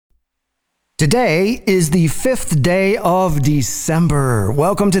Today is the 5th day of December.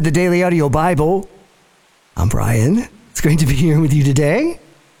 Welcome to the Daily Audio Bible. I'm Brian. It's great to be here with you today.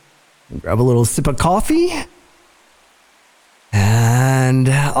 Grab a little sip of coffee. And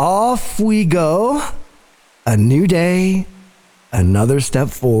off we go. A new day, another step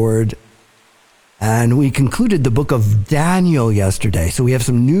forward. And we concluded the book of Daniel yesterday. So we have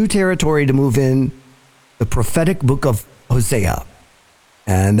some new territory to move in, the prophetic book of Hosea.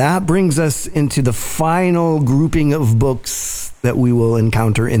 And that brings us into the final grouping of books that we will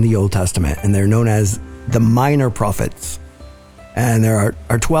encounter in the Old Testament. And they're known as the minor prophets. And there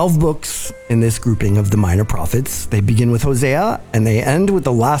are 12 books in this grouping of the minor prophets. They begin with Hosea and they end with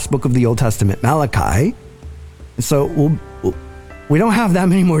the last book of the Old Testament, Malachi. And so we don't have that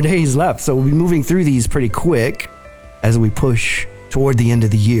many more days left. So we'll be moving through these pretty quick as we push toward the end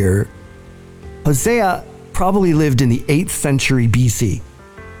of the year. Hosea probably lived in the 8th century BC.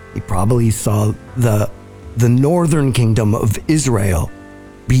 He probably saw the northern kingdom of Israel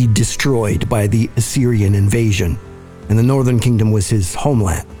be destroyed by the Assyrian invasion. And the northern kingdom was his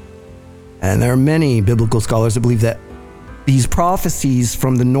homeland. And there are many biblical scholars that believe that these prophecies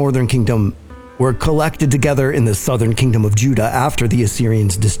from the northern kingdom were collected together in the southern kingdom of Judah after the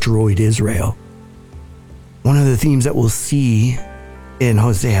Assyrians destroyed Israel. One of the themes that we'll see in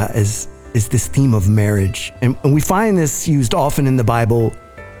Hosea is this theme of marriage. And we find this used often in the Bible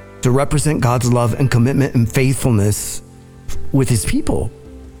to represent God's love and commitment and faithfulness with his people,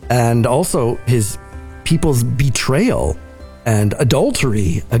 and also his people's betrayal and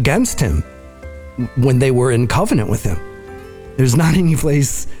adultery against him when they were in covenant with him. There's not any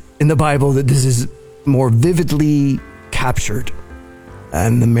place in the Bible that this is more vividly captured.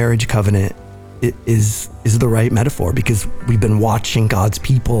 And the marriage covenant is the right metaphor, because we've been watching God's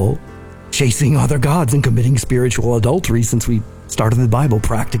people chasing other gods and committing spiritual adultery since we started the Bible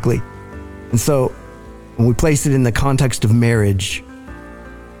practically. And so when we place it in the context of marriage,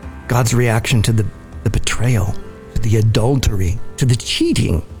 God's reaction to the betrayal, to the adultery, to the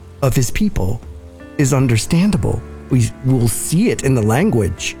cheating of his people is understandable. We will see it in the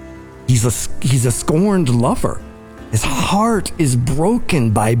language. He's a scorned lover. His heart is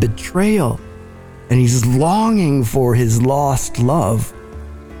broken by betrayal, and he's longing for his lost love.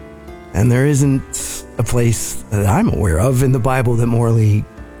 And there isn't a place that I'm aware of in the Bible that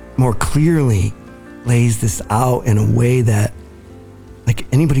more clearly lays this out in a way that, like,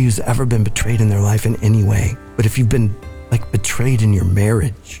 anybody who's ever been betrayed in their life in any way, but if you've been betrayed in your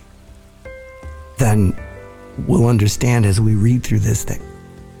marriage, then we'll understand as we read through this that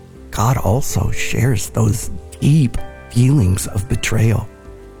God also shares those deep feelings of betrayal.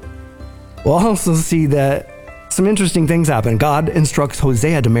 We'll also see that some interesting things happen. God instructs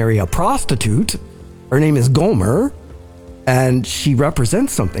Hosea to marry a prostitute. Her name is Gomer, and she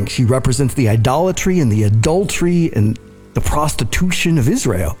represents something. She represents the idolatry and the adultery and the prostitution of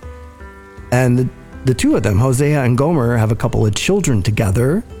Israel. And the two of them, Hosea and Gomer, have a couple of children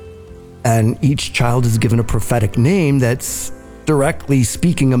together, and each child is given a prophetic name that's directly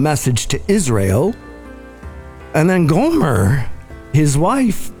speaking a message to Israel. And then Gomer, his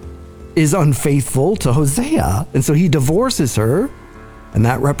wife, is unfaithful to Hosea, and so he divorces her, and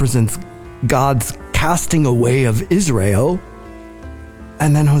that represents God's casting away of Israel.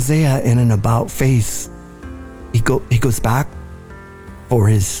 And then Hosea, in an about-face, he goes back for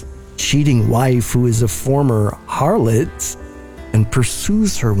his cheating wife, who is a former harlot, and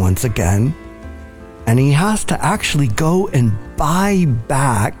pursues her once again, and he has to actually go and buy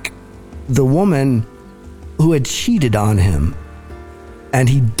back the woman who had cheated on him. And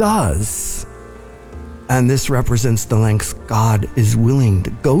he does. And this represents the lengths God is willing to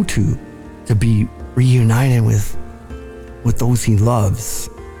go to be reunited with those he loves.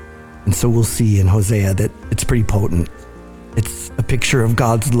 And so we'll see in Hosea that it's pretty potent. It's a picture of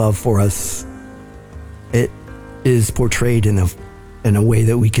God's love for us. It is portrayed in a way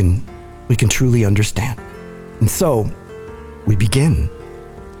that we can truly understand. And so we begin.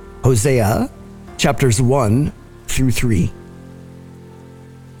 Hosea chapters 1 through 3.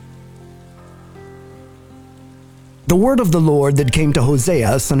 The word of the Lord that came to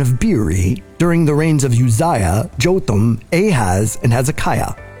Hosea, son of Beeri, during the reigns of Uzziah, Jotham, Ahaz, and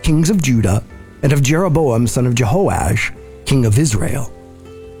Hezekiah, kings of Judah, and of Jeroboam, son of Jehoash, king of Israel.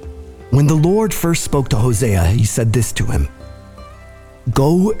 When the Lord first spoke to Hosea, he said this to him: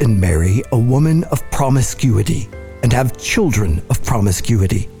 "Go and marry a woman of promiscuity, and have children of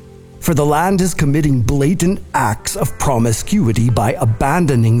promiscuity. For the land is committing blatant acts of promiscuity by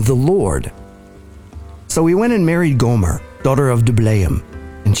abandoning the Lord." So he went and married Gomer, daughter of Diblaim,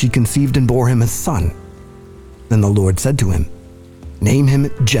 and she conceived and bore him a son. Then the Lord said to him, "Name him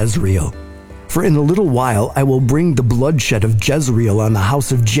Jezreel, For in a little while I will bring the bloodshed of Jezreel on the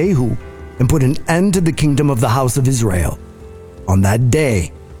house of Jehu and put an end to the kingdom of the house of Israel. On that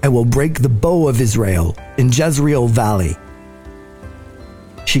day I will break the bow of Israel in Jezreel Valley."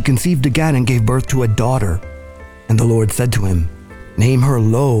 She conceived again and gave birth to a daughter. And the Lord said to him, "Name her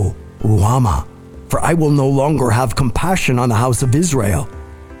Lo Ruhamah, for I will no longer have compassion on the house of Israel.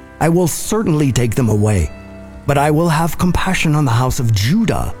 I will certainly take them away, but I will have compassion on the house of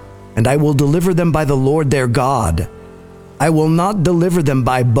Judah, and I will deliver them by the Lord their God. I will not deliver them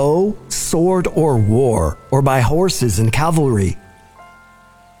by bow, sword, or war, or by horses and cavalry."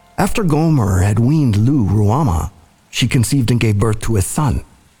 After Gomer had weaned Lo Ruhamah, she conceived and gave birth to a son.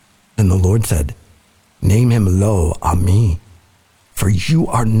 Then the Lord said, "Name him Lo Ami, for you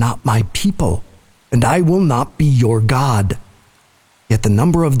are not my people, and I will not be your God. Yet the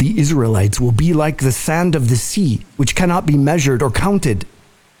number of the Israelites will be like the sand of the sea, which cannot be measured or counted.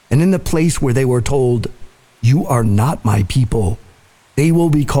 And in the place where they were told, 'You are not my people,' they will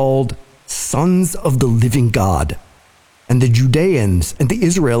be called sons of the living God. And the Judeans and the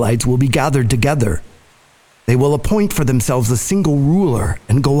Israelites will be gathered together. They will appoint for themselves a single ruler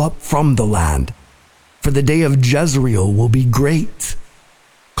and go up from the land. For the day of Jezreel will be great.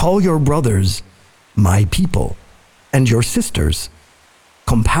 Call your brothers my people, and your sisters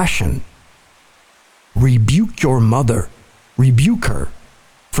compassion. Rebuke your mother, rebuke her,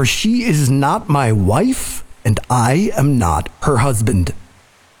 for she is not my wife, and I am not her husband.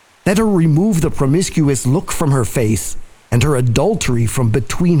 Let her remove the promiscuous look from her face, and her adultery from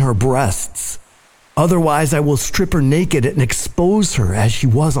between her breasts. Otherwise I will strip her naked and expose her as she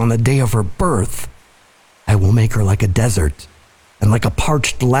was on the day of her birth. I will make her like a desert, and like a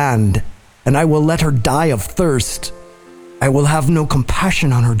parched land, and I will let her die of thirst. I will have no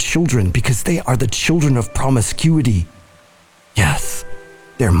compassion on her children, because they are the children of promiscuity. Yes,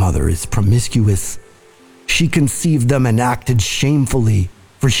 their mother is promiscuous. She conceived them and acted shamefully,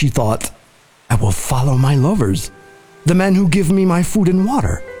 for she thought, 'I will follow my lovers, the men who give me my food and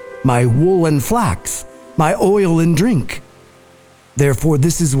water, my wool and flax, my oil and drink.' Therefore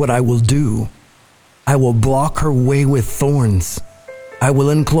this is what I will do. I will block her way with thorns. I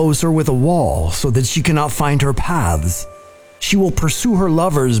will enclose her with a wall so that she cannot find her paths. She will pursue her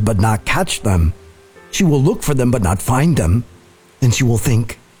lovers but not catch them. She will look for them but not find them. Then she will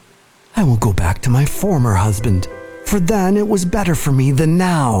think, 'I will go back to my former husband, for then it was better for me than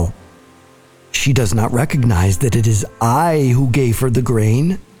now.' She does not recognize that it is I who gave her the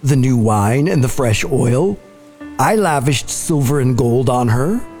grain, the new wine, and the fresh oil. I lavished silver and gold on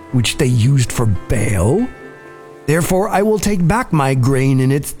her, which they used for Baal. Therefore I will take back my grain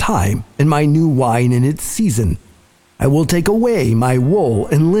in its time, and my new wine in its season. I will take away my wool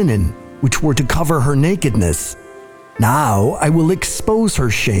and linen, which were to cover her nakedness. Now I will expose her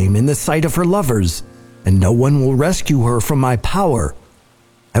shame in the sight of her lovers, and no one will rescue her from my power.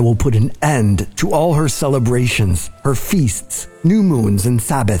 I will put an end to all her celebrations, her feasts, new moons and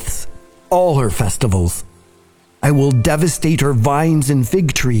Sabbaths, all her festivals. I will devastate her vines and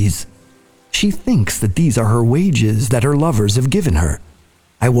fig trees. She thinks that these are her wages that her lovers have given her.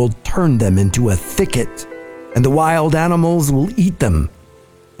 I will turn them into a thicket, and the wild animals will eat them.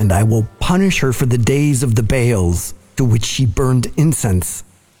 And I will punish her for the days of the Baals, to which she burned incense.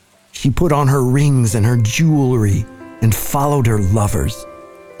 She put on her rings and her jewelry and followed her lovers,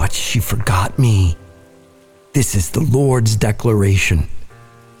 but she forgot me. This is the Lord's declaration.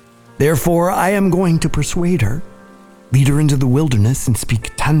 Therefore I am going to persuade her, lead her into the wilderness and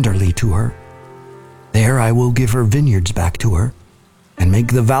speak tenderly to her. There I will give her vineyards back to her, and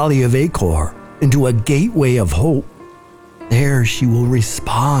make the valley of Achor into a gateway of hope. There she will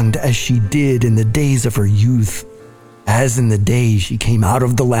respond as she did in the days of her youth, as in the day she came out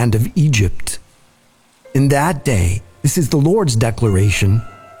of the land of Egypt. In that day, this is the Lord's declaration,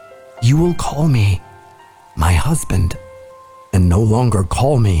 you will call me my husband, and no longer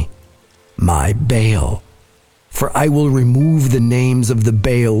call me my Baal. For I will remove the names of the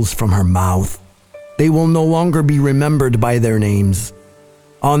Baals from her mouth. They will no longer be remembered by their names.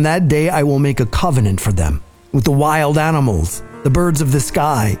 On that day I will make a covenant for them with the wild animals, the birds of the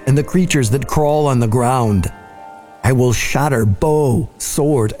sky, and the creatures that crawl on the ground. I will shatter bow,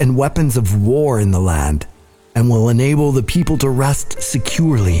 sword, and weapons of war in the land, and will enable the people to rest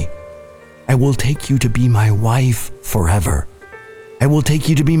securely. I will take you to be my wife forever. I will take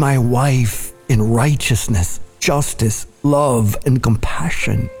you to be my wife in righteousness, justice, love, and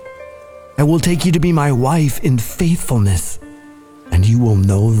compassion. I will take you to be my wife in faithfulness, and you will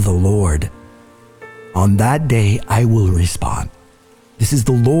know the Lord. On that day I will respond. This is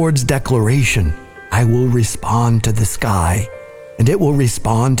the Lord's declaration. I will respond to the sky, and it will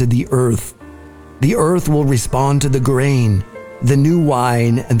respond to the earth. The earth will respond to the grain, the new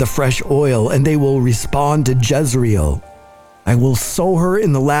wine and the fresh oil, and they will respond to Jezreel. I will sow her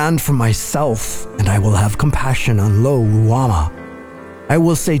in the land for myself, and I will have compassion on Lo Ruhamah. I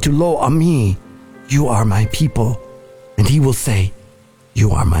will say to Lo Ami, you are my people, and he will say,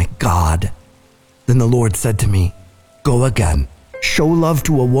 you are my God. Then the Lord said to me, go again, show love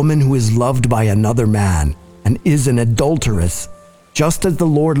to a woman who is loved by another man and is an adulteress, just as the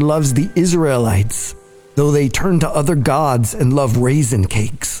Lord loves the Israelites, though they turn to other gods and love raisin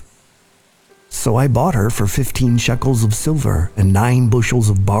cakes. So I bought her for 15 shekels of silver and 9 bushels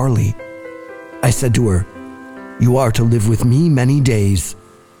of barley. I said to her, you are to live with me many days.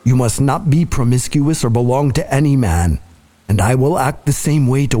 You must not be promiscuous or belong to any man, and I will act the same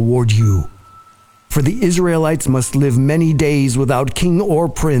way toward you. For the Israelites must live many days without king or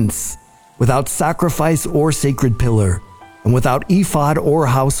prince, without sacrifice or sacred pillar, and without ephod or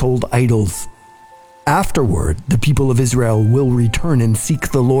household idols. Afterward, the people of Israel will return and seek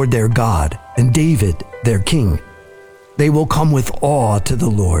the Lord their God and David their king. They will come with awe to the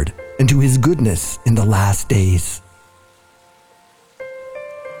Lord and to his goodness in the last days.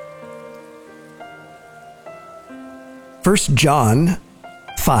 First John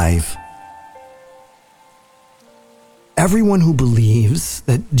 5. Everyone who believes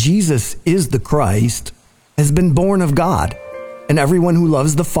that Jesus is the Christ has been born of God, and everyone who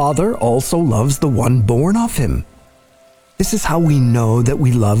loves the Father also loves the one born of him. This is how we know that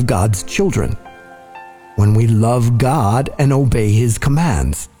we love God's children, when we love God and obey his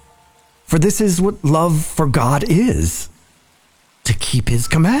commands. For this is what love for God is, to keep his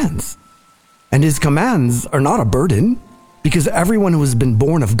commands. And his commands are not a burden, because everyone who has been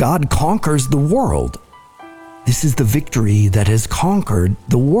born of God conquers the world. This is the victory that has conquered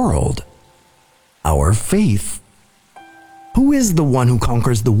the world, our faith. Who is the one who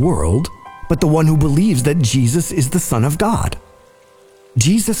conquers the world but the one who believes that Jesus is the Son of God?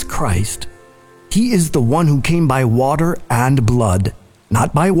 Jesus Christ, he is the one who came by water and blood,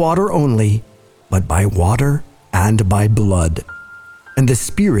 not by water only, but by water and by blood. And the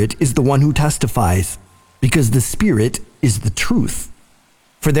Spirit is the one who testifies, because the Spirit is the truth.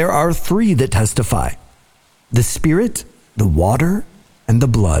 For there are 3 that testify: the Spirit, the water, and the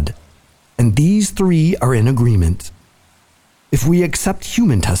blood. And these 3 are in agreement. If we accept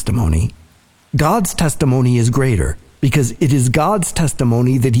human testimony, God's testimony is greater, because it is God's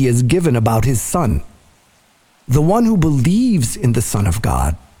testimony that he has given about his Son. The one who believes in the Son of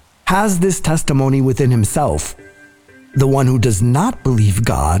God has this testimony within himself. The one who does not believe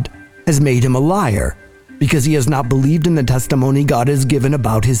God has made him a liar, because he has not believed in the testimony God has given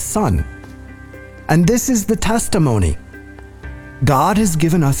about his Son. And this is the testimony: God has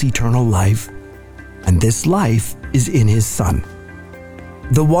given us eternal life, and this life is in his Son.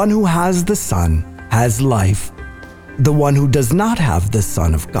 The one who has the Son has life. The one who does not have the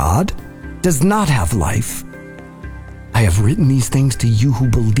Son of God does not have life. I have written these things to you who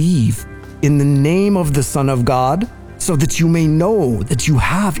believe in the name of the Son of God, so that you may know that you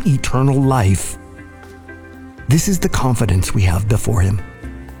have eternal life. This is the confidence we have before him.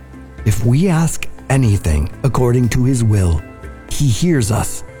 If we ask anything according to his will, he hears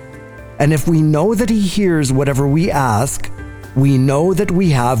us. And if we know that he hears whatever we ask, we know that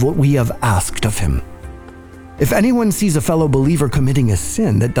we have what we have asked of him. If anyone sees a fellow believer committing a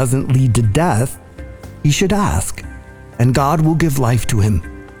sin that doesn't lead to death, he should ask, and God will give life to him.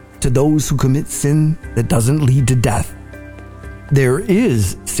 To those who commit sin that doesn't lead to death. There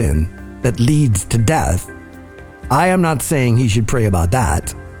is sin that leads to death. I am not saying he should pray about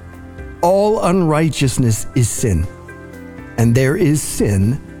that. All unrighteousness is sin, and there is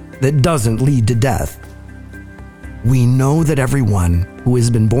sin that doesn't lead to death. We know that everyone who has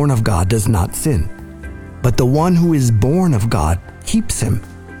been born of God does not sin, but the one who is born of God keeps him,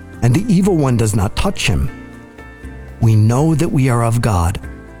 and the evil one does not touch him. We know that we are of God,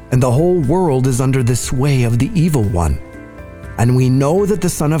 and the whole world is under the sway of the evil one. And we know that the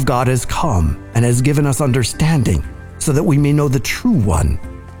Son of God has come and has given us understanding, so that we may know the true one.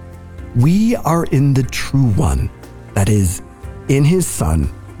 We are in the true one, that is, in his Son,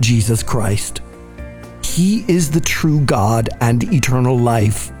 Jesus Christ. He is the true God and eternal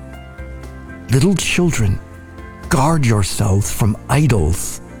life. Little children, guard yourselves from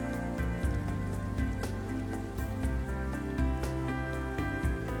idols.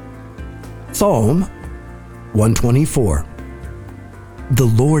 Psalm 124. The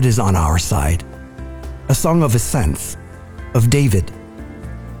Lord is on our side. A song of ascents of David.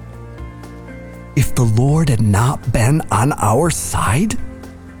 If the Lord had not been on our side,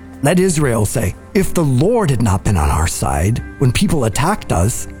 let Israel say, if the Lord had not been on our side when people attacked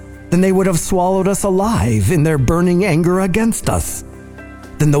us, then they would have swallowed us alive in their burning anger against us.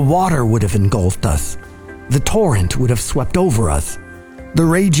 Then the water would have engulfed us. The torrent would have swept over us. The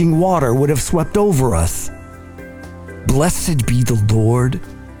raging water would have swept over us. Blessed be the Lord,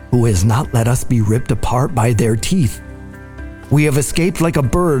 who has not let us be ripped apart by their teeth. We have escaped like a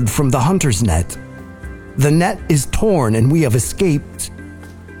bird from the hunter's net. The net is torn and we have escaped.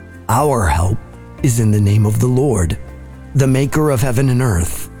 Our help is in the name of the Lord, the maker of heaven and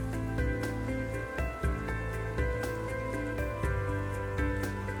earth.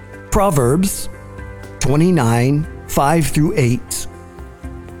 Proverbs 29, 5 through 8.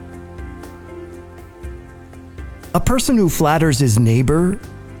 A person who flatters his neighbor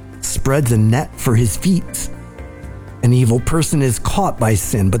spreads a net for his feet. An evil person is caught by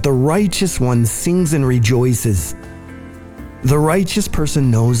sin, but the righteous one sings and rejoices. The righteous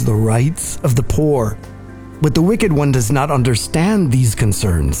person knows the rights of the poor, but the wicked one does not understand these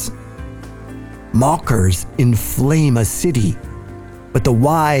concerns. Mockers inflame a city, but the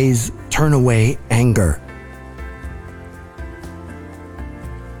wise turn away anger.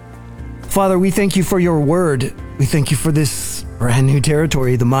 Father, we thank you for your word. We thank you for this brand new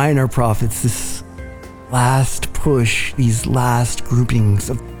territory, the minor prophets, this last push, these last groupings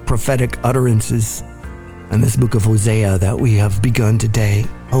of prophetic utterances in this book of Hosea that we have begun today.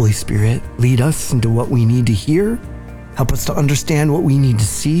 Holy Spirit, lead us into what we need to hear. Help us to understand what we need to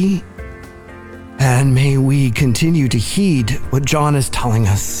see. And may we continue to heed what John is telling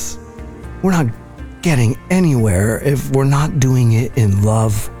us. We're not getting anywhere if we're not doing it in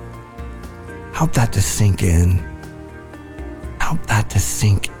love. Help that to sink in. Help that to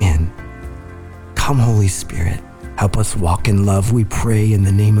sink in. Come, Holy Spirit. Help us walk in love, we pray in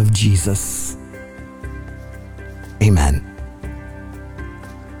the name of Jesus. Amen.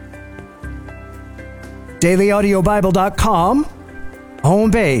 DailyAudioBible.com,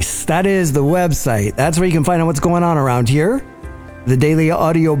 home base. That is the website. That's where you can find out what's going on around here. The Daily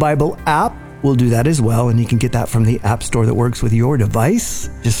Audio Bible app will do that as well, and you can get that from the app store that works with your device.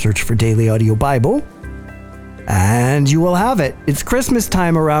 Just search for Daily Audio Bible, and you will have it. It's Christmas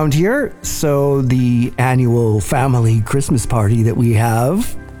time around here, so the annual family Christmas party that we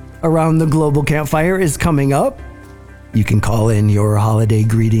have around the Global Campfire is coming up. You can call in your holiday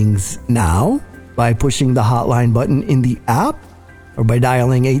greetings now by pushing the hotline button in the app or by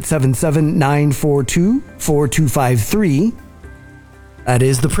dialing 877-942-4253. That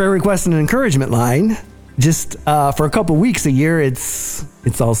is the prayer request and encouragement line. Just for a couple weeks a year, it's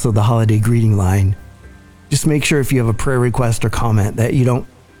also the holiday greeting line. Just make sure if you have a prayer request or comment that you don't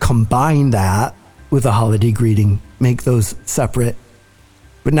combine that with a holiday greeting. Make those separate.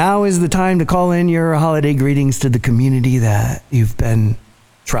 But now is the time to call in your holiday greetings to the community that you've been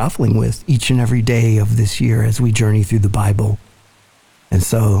traveling with each and every day of this year as we journey through the Bible. And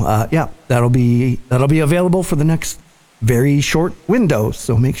so, that'll be available for the next very short window.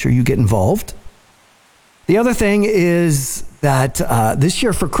 So make sure you get involved. The other thing is that this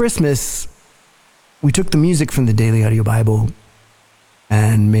year for Christmas, we took the music from the Daily Audio Bible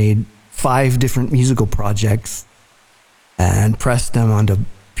and made 5 different musical projects and pressed them onto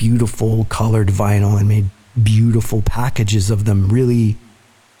beautiful colored vinyl and made beautiful packages of them, really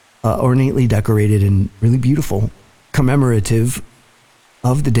ornately decorated and really beautiful, commemorative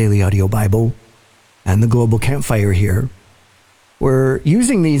of the Daily Audio Bible and the Global Campfire here. We're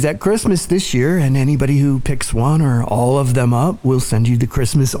using these at Christmas this year, and anybody who picks one or all of them up will send you the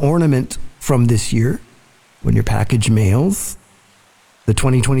Christmas ornament from this year when your package mails. The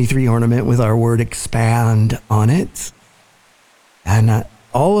 2023 ornament with our word expand on it. And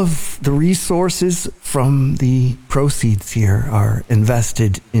all of the resources from the proceeds here are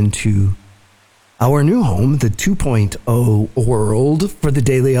invested into our new home, the 2.0 world for the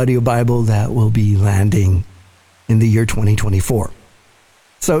Daily Audio Bible that will be landing in the year 2024.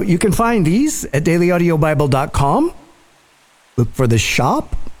 So you can find these at dailyaudiobible.com. Look for the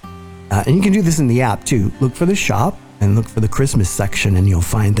shop. And you can do this in the app too. Look for the shop and look for the Christmas section and you'll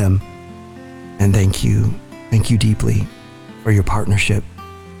find them. And thank you. Thank you deeply for your partnership.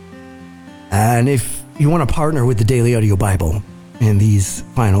 And if you want to partner with the Daily Audio Bible in these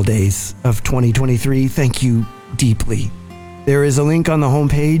final days of 2023, thank you deeply. There is a link on the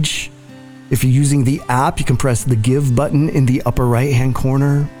homepage. If you're using the app, you can press the Give button in the upper right-hand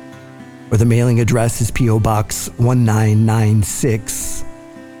corner, or the mailing address is P.O. Box 1996,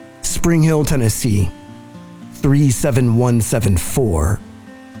 Spring Hill, Tennessee, 37174.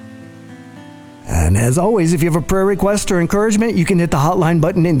 And as always, if you have a prayer request or encouragement, you can hit the hotline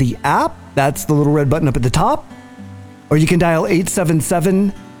button in the app. That's the little red button up at the top. Or you can dial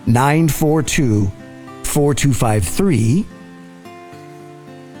 877-942-4253.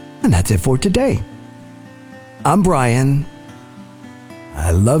 And that's it for today. I'm Brian.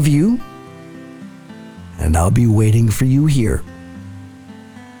 I love you. And I'll be waiting for you here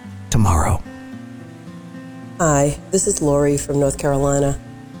tomorrow. Hi, this is Lori from North Carolina.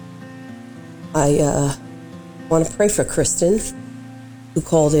 I want to pray for Kristen, who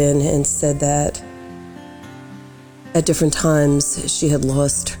called in and said that at different times she had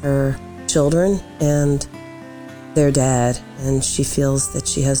lost her children and their dad, and she feels that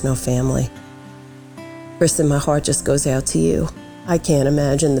she has no family. Kristen, my heart just goes out to you. I can't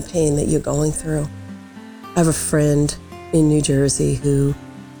imagine the pain that you're going through. I have a friend in New Jersey who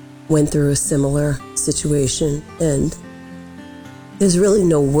went through a similar situation, and there's really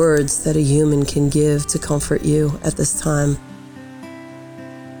no words that a human can give to comfort you at this time.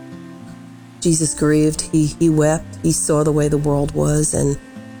 Jesus grieved, he wept, he saw the way the world was and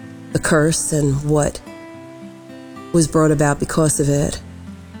the curse and what was brought about because of it.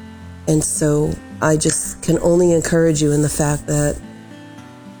 And so I just can only encourage you in the fact that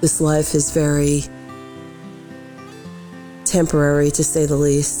this life is very temporary, to say the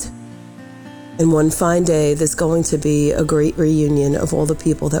least. And one fine day, there's going to be a great reunion of all the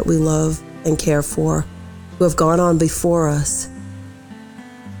people that we love and care for, who have gone on before us.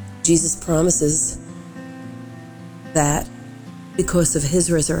 Jesus promises that because of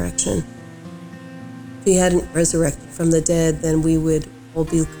his resurrection. If he hadn't resurrected from the dead, then we would all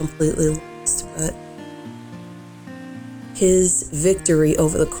be completely lost. But his victory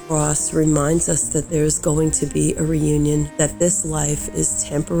over the cross reminds us that there's going to be a reunion, that this life is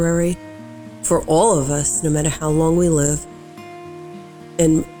temporary for all of us, no matter how long we live.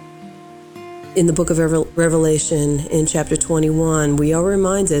 And in the book of Revelation, in chapter 21, we are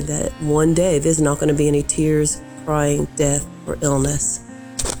reminded that one day there's not going to be any tears, crying, death, or illness.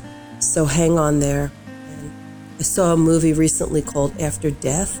 So hang on there. And I saw a movie recently called After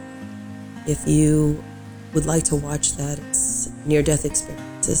Death. If you would like to watch that, it's near-death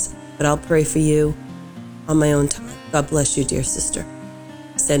experiences. But I'll pray for you on my own time. God bless you, dear sister.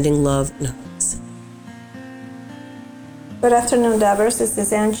 Sending love and hugs. Good afternoon, Dabbers. This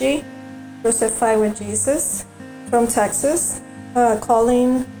is Angie, Crucified with Jesus from Texas,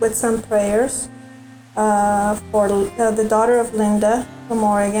 calling with some prayers for the daughter of Linda from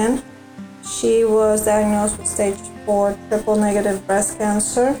Oregon. She was diagnosed with stage 4 triple-negative breast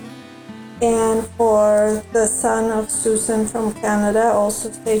cancer. And for the son of Susan from Canada,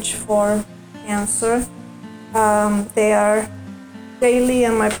 also stage 4 cancer. They are daily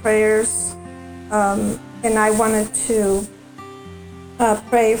in my prayers, and I wanted to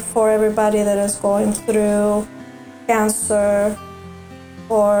pray for everybody that is going through cancer,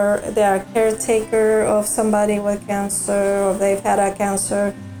 or they are caretaker of somebody with cancer, or they've had a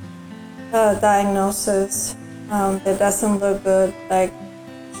cancer diagnosis that doesn't look good, like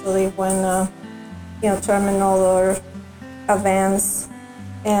usually when terminal or advanced,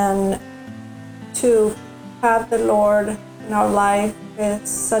 and to have the Lord in our life is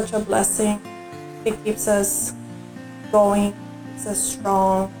such a blessing. It keeps us going, keeps us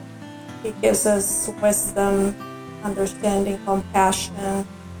strong. It gives us wisdom, understanding, compassion,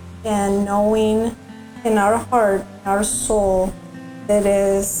 and knowing in our heart, our soul, that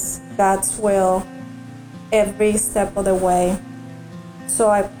is God's will every step of the way. So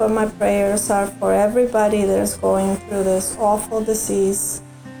I put my prayers out for everybody that is going through this awful disease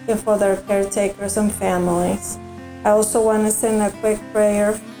and for their caretakers and families. I also want to send a quick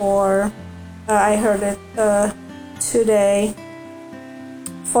prayer for, I heard it today,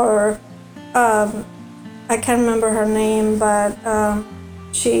 for, I can't remember her name, but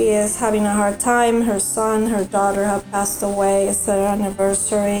she is having a hard time. Her son, her daughter have passed away. It's their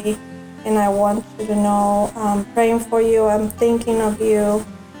anniversary. And I want you to know, I'm praying for you. I'm thinking of you.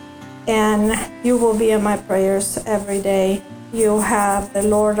 And you will be in my prayers every day. You have the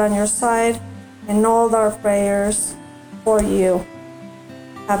Lord on your side and all our prayers for you.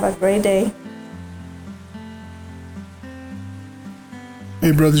 Have a great day.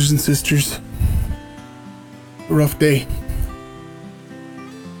 Hey, brothers and sisters. A rough day.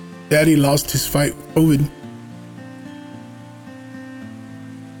 Daddy lost his fight with COVID.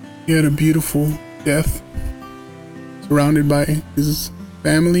 He had a beautiful death, surrounded by his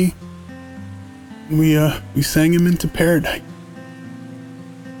family. And we sang him into paradise.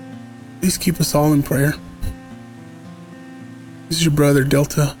 Please keep us all in prayer. This is your brother,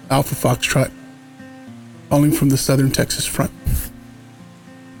 Delta Alpha Foxtrot, calling from the Southern Texas front.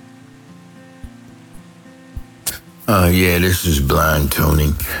 Yeah, this is Blind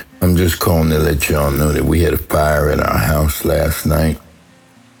Tony. I'm just calling to let y'all know that we had a fire at our house last night.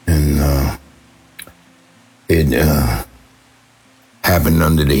 And it happened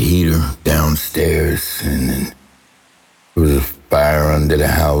under the heater downstairs, and then there was a fire under the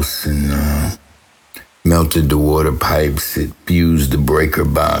house and melted the water pipes. It fused the breaker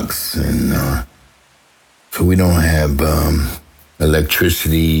box, and so we don't have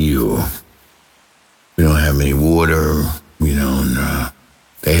electricity, or we don't have any water. We don't.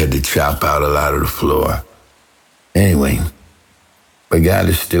 They had to chop out a lot of the floor. Anyway, but God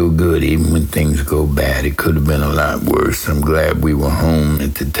is still good even when things go bad. It could have been a lot worse. I'm glad we were home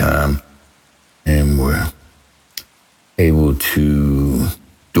at the time and were able to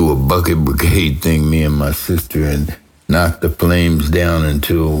do a bucket brigade thing, me and my sister, and knock the flames down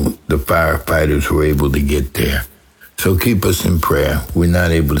until the firefighters were able to get there. So keep us in prayer. We're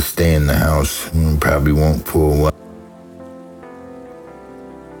not able to stay in the house. We probably won't for a while.